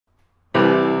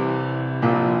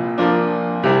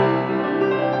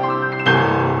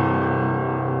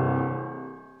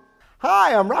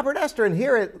Hi, I'm Robert Estrin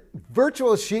here at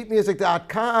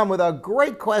virtualsheetmusic.com with a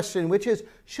great question, which is,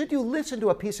 should you listen to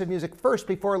a piece of music first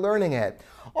before learning it?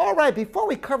 All right, before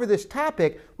we cover this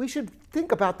topic, we should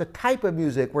think about the type of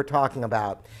music we're talking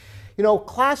about. You know,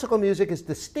 classical music is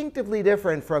distinctively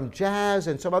different from jazz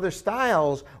and some other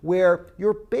styles where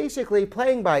you're basically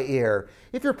playing by ear.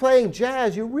 If you're playing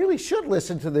jazz, you really should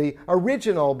listen to the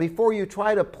original before you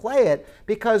try to play it,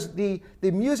 because the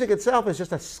music itself is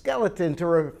just a skeleton to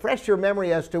refresh your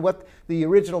memory as to what the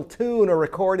original tune or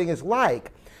recording is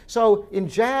like. So in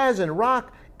jazz and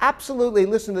rock, absolutely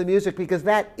listen to the music, because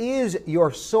that is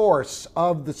your source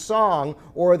of the song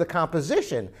or the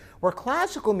composition. Where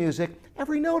classical music,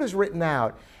 every note is written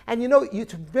out. And you know,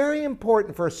 it's very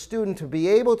important for a student to be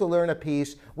able to learn a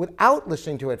piece without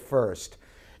listening to it first.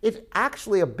 It's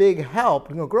actually a big help.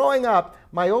 You know, growing up,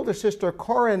 my older sister,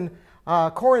 Corinne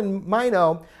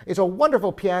Mino, is a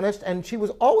wonderful pianist, and she was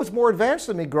always more advanced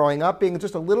than me growing up, being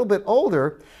just a little bit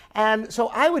older. And so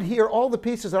I would hear all the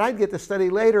pieces that I'd get to study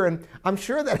later, and I'm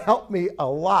sure that helped me a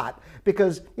lot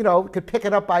because, you know, could pick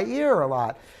it up by ear a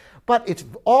lot. But it's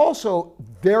also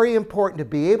very important to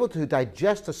be able to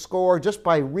digest a score just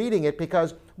by reading it,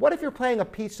 because what if you're playing a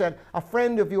piece that a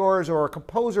friend of yours or a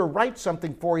composer writes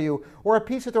something for you, or a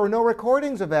piece that there are no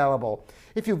recordings available?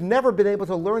 If you've never been able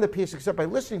to learn a piece except by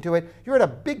listening to it, you're at a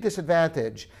big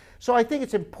disadvantage. So I think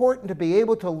it's important to be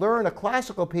able to learn a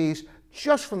classical piece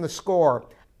just from the score.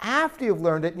 After you've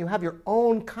learned it and you have your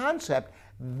own concept,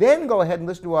 then go ahead and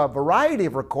listen to a variety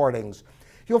of recordings.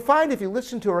 You'll find if you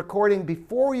listen to a recording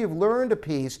before you've learned a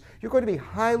piece, you're going to be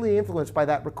highly influenced by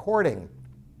that recording.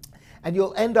 And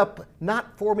you'll end up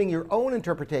not forming your own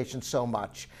interpretation so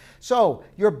much. So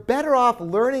you're better off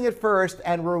learning it first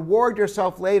and reward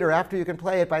yourself later after you can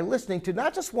play it by listening to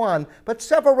not just one, but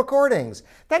several recordings.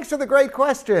 Thanks for the great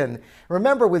question.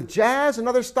 Remember, with jazz and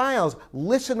other styles,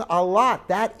 listen a lot.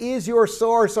 That is your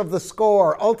source of the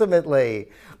score, ultimately.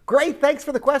 Great, thanks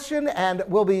for the question, and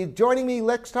we'll be joining me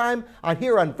next time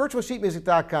here on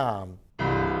virtualsheetmusic.com.